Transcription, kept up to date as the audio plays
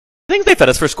Things they fed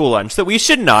us for school lunch that we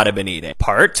should not have been eating.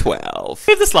 Part 12.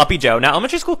 We have the Sloppy Joe. Now,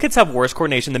 elementary school kids have worse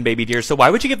coordination than baby deers, so why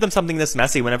would you give them something this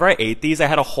messy? Whenever I ate these, I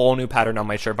had a whole new pattern on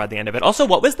my shirt by the end of it. Also,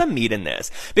 what was the meat in this?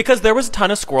 Because there was a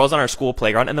ton of squirrels on our school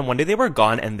playground, and then one day they were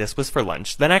gone, and this was for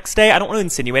lunch. The next day, I don't want to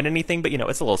insinuate anything, but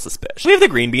it's a little suspicious. We have the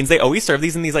green beans. They always serve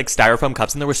these in these styrofoam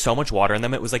cups, and there was so much water in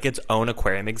them, it was like its own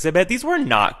aquarium exhibit. These were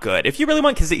not good. If you really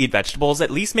want kids to eat vegetables,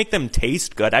 at least make them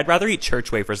taste good. I'd rather eat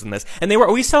church wafers than this. And they were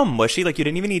always so mushy, like you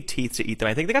didn't even need teeth to eat them.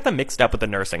 I think they got them mixed up with the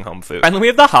nursing home food. And then we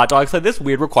have the hot dogs. They had this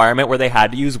weird requirement where they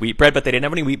had to use wheat bread, but they didn't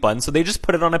have any wheat buns, so they just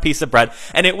put it on a piece of bread,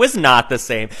 and it was not the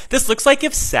same. This looks like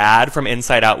if Sad from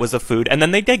Inside Out was a food, and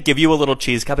then they did give you a little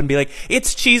cheese cup and be like,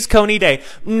 it's cheese coney day.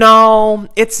 No,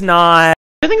 it's not.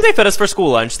 The things they fed us for school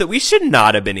lunch that we should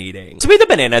not have been eating. So we had the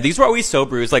banana. These were always so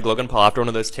bruised like Logan Paul after one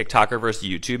of those TikToker versus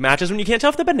YouTube matches. When you can't tell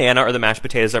if the banana or the mashed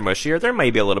potatoes are mushier, there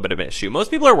might be a little bit of an issue.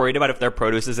 Most people are worried about if their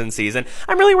produce is in season.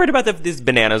 I'm really worried about if these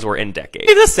bananas were in decade.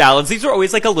 The salads, these were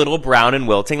always like a little brown and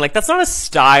wilting. Like that's not a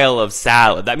style of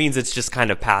salad. That means it's just kind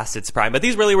of past its prime. But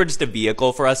these really were just a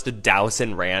vehicle for us to douse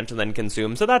in ranch and then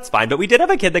consume. So that's fine. But we did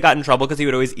have a kid that got in trouble because he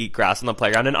would always eat grass on the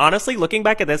playground. And honestly, looking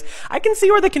back at this, I can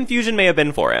see where the confusion may have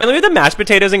been for him. And then we had the mashed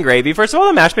potatoes and gravy. First of all,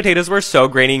 the mashed potatoes were so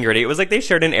grainy and gritty. It was like they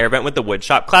shared an air vent with the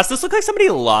woodshop class. This looked like somebody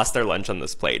lost their lunch on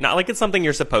this plate. Not like it's something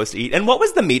you're supposed to eat. And what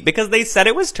was the meat? Because they said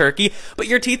it was turkey, but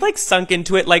your teeth sunk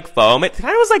into it like foam. It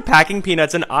kind of was like packing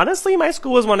peanuts. And honestly, my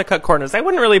school was one to cut corners. I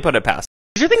wouldn't really put it past.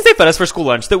 These are things they fed us for school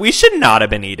lunch that we should not have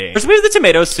been eating. First, we have the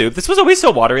tomato soup. This was always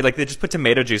so watery, like they just put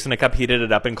tomato juice in a cup, heated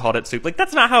it up, and called it soup. Like,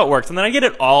 that's not how it works. And then I get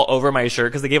it all over my shirt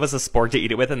because they gave us a spork to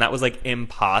eat it with, and that was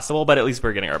impossible, but at least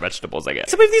we're getting our vegetables, I guess.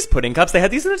 So we have these pudding cups. They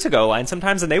had these in the to-go line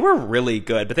sometimes, and they were really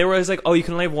good, but they were always like, oh, you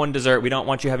can only have one dessert. We don't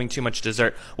want you having too much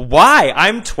dessert. Why?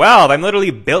 I'm 12. I'm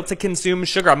literally built to consume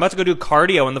sugar. I'm about to go do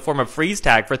cardio in the form of freeze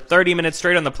tag for 30 minutes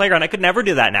straight on the playground. I could never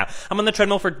do that now. I'm on the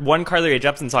treadmill for one Carly Rae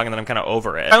Jepsen song, and then I'm kind of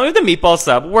over it. Finally, the meatball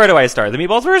sub. Where do I start? The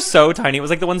meatballs were so tiny. It was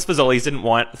like the ones Fazoli's didn't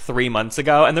want 3 months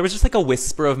ago. And there was just a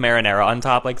whisper of marinara on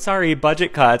top. Sorry,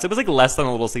 budget cuts. It was less than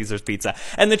a Little Caesars pizza.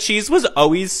 And the cheese was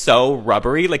always so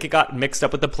rubbery. It got mixed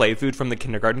up with the play food from the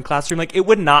kindergarten classroom. It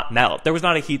would not melt. There was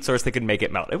not a heat source that could make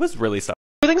it melt. It was really so.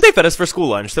 The things they fed us for school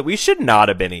lunch that we should not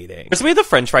have been eating. So we had the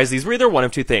french fries. These were either one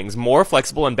of two things: more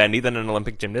flexible and bendy than an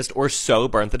Olympic gymnast, or so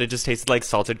burnt that it just tasted like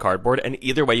salted cardboard. And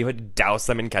either way, you had to douse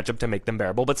them in ketchup to make them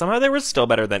bearable, but somehow they were still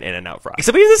better than In-N-Out fries.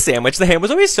 So we had the sandwich. The ham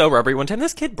was always so rubbery. One time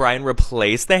this kid Brian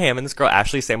replaced the ham in this girl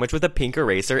Ashley's sandwich with a pink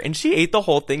eraser, and she ate the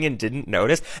whole thing and didn't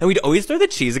notice. And we'd always throw the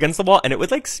cheese against the wall, and it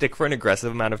would stick for an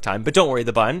aggressive amount of time. But don't worry,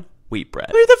 the bun, wheat bread.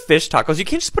 We have the fish tacos. You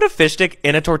can't just put a fish stick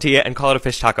in a tortilla and call it a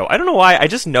fish taco. I don't know why. I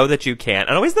just know that you can't.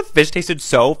 And always the fish tasted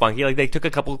so funky. They took a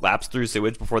couple laps through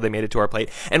sewage before they made it to our plate.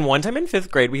 And one time in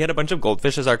 5th grade, we had a bunch of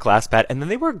goldfish as our class pet, and then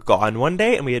they were gone one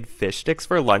day, and we had fish sticks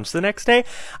for lunch the next day.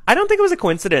 I don't think it was a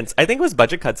coincidence. I think it was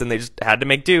budget cuts, and they just had to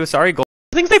make do. Sorry,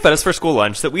 things they fed us for school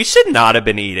lunch that we should not have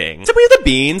been eating. So we have the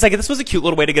beans. This was a cute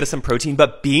little way to get us some protein,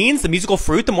 but beans, the musical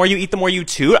fruit, the more you eat, the more you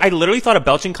toot. I literally thought a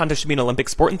belching contest should be an Olympic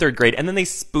sport in 3rd grade, and then they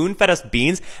spoon-fed us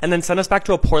beans and then sent us back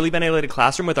to a poorly ventilated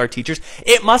classroom with our teachers.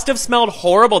 It must have smelled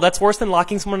horrible. That's worse than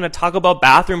locking someone in a Taco Bell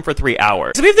bathroom for 3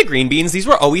 hours. So we have the green beans. These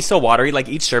were always so watery,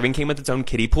 each serving came with its own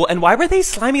kiddie pool. And why were they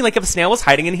slimy? If a snail was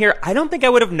hiding in here, I don't think I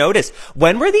would have noticed.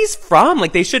 When were these from?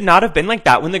 They should not have been like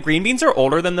that. When the green beans are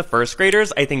older than the 1st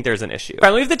graders, I think there's an issue.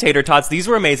 Finally, we have the tater tots. These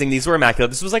were amazing. These were immaculate.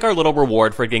 This was our little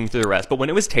reward for getting through the rest. But when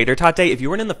it was tater tot day, if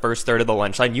you weren't in the first third of the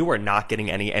lunch line, you were not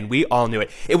getting any, and we all knew it.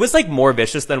 It was more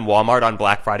vicious than Walmart on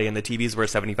Black Friday, and the TVs were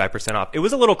 75% off. It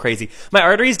was a little crazy. My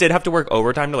arteries did have to work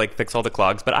overtime to fix all the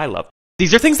clogs, but I love it.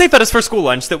 These are things they fed us for school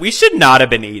lunch that we should not have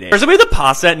been eating. First, we have the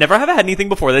pasta. Never have I had anything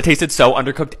before that tasted so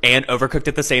undercooked and overcooked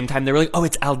at the same time. They were oh,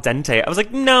 it's al dente. I was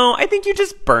no, I think you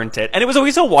just burnt it. And it was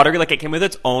always so watery, it came with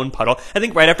its own puddle. I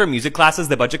think right after music classes,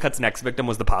 the budget cuts next victim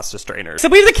was the pasta strainer. So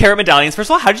we have the carrot medallions. First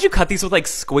of all, how did you cut these with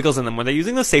squiggles in them? Were they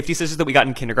using those safety scissors that we got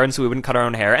in kindergarten so we wouldn't cut our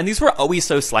own hair? And these were always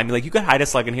so slimy. You could hide a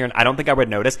slug in here and I don't think I would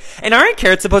notice. And aren't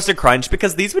carrots supposed to crunch?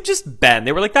 Because these would just bend.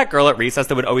 They were like that girl at recess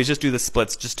that would always just do the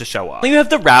splits just to show off. Then you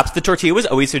have the wraps. The tortilla was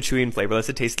always so chewy and flavorless.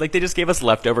 It tasted like they just gave us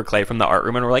leftover clay from the art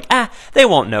room and we're they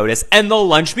won't notice. And the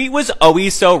lunch meat was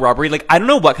always so rubbery. I don't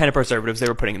know what kind of preservatives they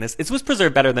were putting in this. It was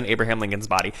preserved better than Abraham Lincoln's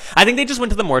body. I think they just went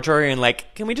to the mortuary and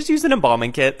can we just use an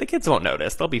embalming kit? The kids won't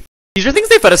notice. They'll be fine. These are things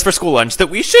they fed us for school lunch that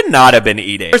we should not have been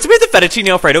eating. First, we have the fettuccine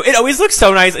alfredo. It always looked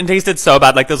so nice and tasted so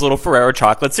bad, like those little Ferrero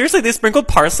chocolates. Seriously, they sprinkled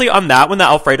parsley on that when the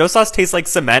alfredo sauce tastes like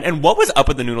cement. And what was up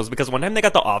with the noodles? Because one time they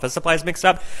got the office supplies mixed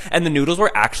up and the noodles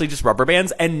were actually just rubber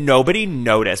bands and nobody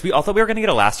noticed. We all thought we were going to get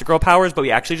Elastigirl powers, but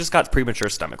we actually just got premature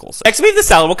stomach ulcers. Next, we have the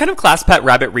salad. What kind of class pet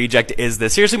rabbit reject is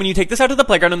this? Seriously, when you take this out to the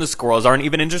playground and the squirrels aren't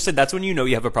even interested, that's when you know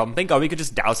you have a problem. Thank God we could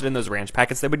just douse it in those ranch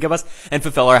packets they would give us and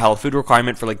fulfill our health food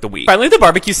requirement for like the week. Finally, the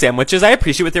barbecue sandwiches. I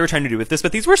appreciate what they were trying to do with this,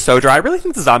 but these were so dry. I really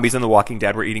think the zombies in The Walking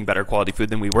Dead were eating better quality food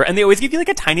than we were, and they always give you like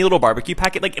a tiny little barbecue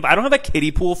packet. Like, if I don't have a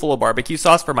kiddie pool full of barbecue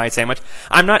sauce for my sandwich,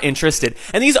 I'm not interested.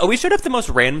 And these always showed up at the most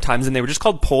random times, and they were just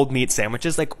called pulled meat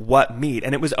sandwiches. Like, what meat?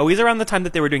 And it was always around the time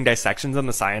that they were doing dissections in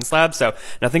the science lab, so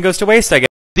nothing goes to waste, I guess.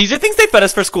 These are things they fed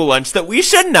us for school lunch that we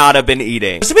should not have been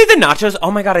eating. So we have the nachos.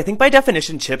 Oh my god, I think by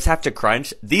definition chips have to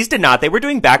crunch. These did not. They were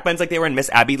doing backbends like they were in Miss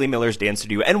Abby Lee Miller's Dance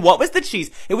Studio. And what was the cheese?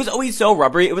 It was always so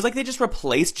rubbery. It was like they just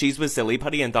replaced cheese with silly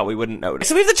putty and thought we wouldn't notice.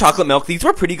 So we have the chocolate milk. These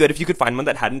were pretty good if you could find one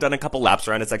that hadn't done a couple laps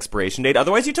around its expiration date.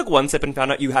 Otherwise, you took one sip and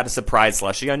found out you had a surprise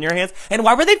slushie on your hands. And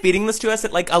why were they feeding this to us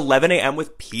at like 11 a.m.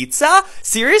 with pizza?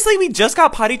 Seriously, we just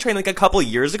got potty trained like a couple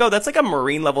years ago. That's like a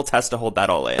Marine level test to hold that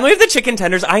all in. And we have the chicken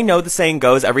tenders. I know the saying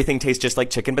goes, everything tastes just like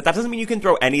chicken, but that doesn't mean you can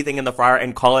throw anything in the fryer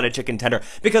and call it a chicken tender.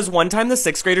 Because one time the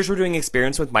 6th graders were doing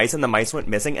experiments with mice and the mice went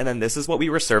missing, and then this is what we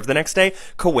were served the next day.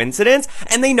 Coincidence?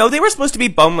 And they know they were supposed to be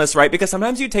boneless, right? Because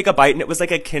sometimes you take a bite and it was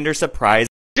like a Kinder Surprise.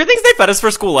 These are things they fed us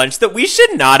for school lunch that we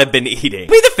should not have been eating.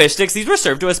 We the fish sticks. These were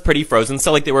served to us pretty frozen,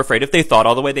 so like they were afraid if they thawed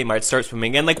all the way they might start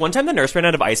swimming again. Like one time the nurse ran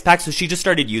out of ice packs, so she just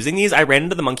started using these. I ran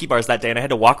into the monkey bars that day and I had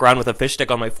to walk around with a fish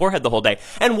stick on my forehead the whole day.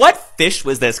 And what fish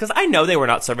was this? Because I know they were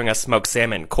not serving us smoked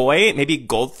salmon. Koi? Maybe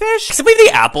goldfish? Except we have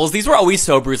the apples. These were always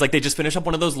so bruised, like they just finished up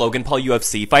one of those Logan Paul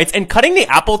UFC fights. And cutting the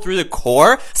apple through the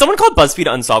core? Someone called BuzzFeed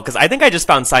Unsolved, because I think I just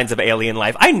found signs of alien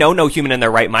life. I know no human in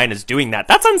their right mind is doing that.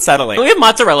 That's unsettling. And we have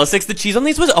mozzarella sticks. The cheese on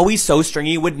these was always so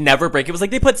stringy, would never break. It was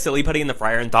like they put silly putty in the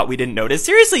fryer and thought we didn't notice.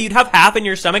 Seriously, you'd have half in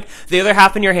your stomach, the other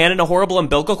half in your hand, and a horrible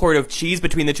umbilical cord of cheese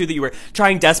between the two that you were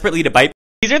trying desperately to bite.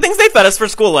 These are things they fed us for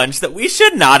school lunch that we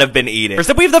should not have been eating. First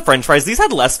up, we have the french fries. These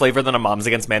had less flavor than a Moms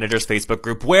Against Managers Facebook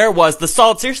group. Where was the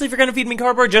salt? Seriously, if you're gonna feed me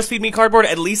cardboard, just feed me cardboard.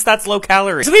 At least that's low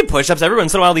calorie. So we had push-ups. Every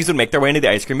once in a while, these would make their way into the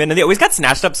ice cream bin, and they always got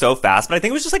snatched up so fast, but I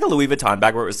think it was just like a Louis Vuitton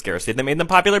bag where it was scarcity that made them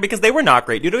popular because they were not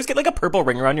great. You'd always get like a purple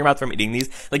ring around your mouth from eating these,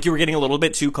 like you were getting a little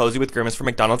bit too cozy with Grimace from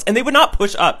McDonald's, and they would not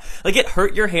push up. Like it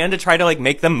hurt your hand to try to like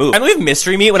make them move. And we have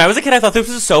mystery meat. When I was a kid, I thought this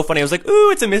was so funny. I was like, ooh,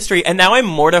 it's a mystery, and now I'm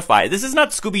mortified. This is not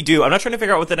Scooby-Doo. I'm not trying to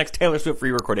figure out what the next Taylor Swift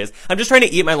free record is. I'm just trying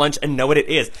to eat my lunch and know what it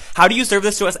is. How do you serve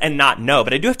this to us and not know?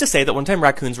 But I do have to say that one time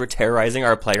raccoons were terrorizing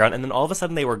our playground and then all of a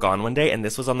sudden they were gone one day and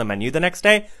this was on the menu the next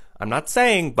day. I'm not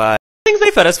saying, but things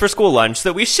they fed us for school lunch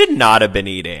that we should not have been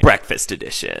eating. Breakfast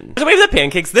edition. So we have the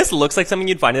pancakes. This looks like something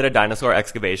you'd find at a dinosaur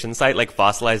excavation site, like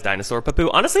fossilized dinosaur poo.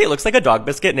 Honestly, it looks like a dog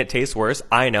biscuit and it tastes worse.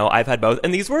 I know, I've had both.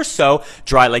 And these were so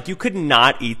dry. Like you could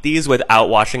not eat these without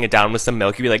washing it down with some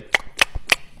milk. You'd be like,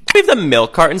 we have the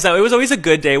milk cartons. Now, it was always a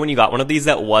good day when you got one of these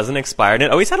that wasn't expired.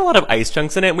 It always had a lot of ice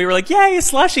chunks in it, and we were like, yay,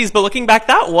 slushies. But looking back,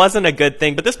 that wasn't a good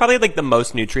thing. But this probably had like the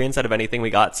most nutrients out of anything we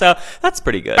got, so that's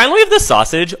pretty good. Finally, we have the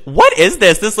sausage. What is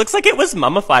this? This looks like it was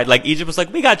mummified. Like Egypt was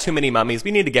like, we got too many mummies.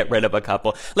 We need to get rid of a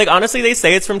couple. Like honestly, they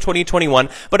say it's from 2021,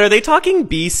 but are they talking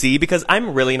BC? Because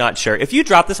I'm really not sure. If you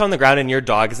drop this on the ground and your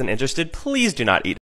dog isn't interested, please do not eat it.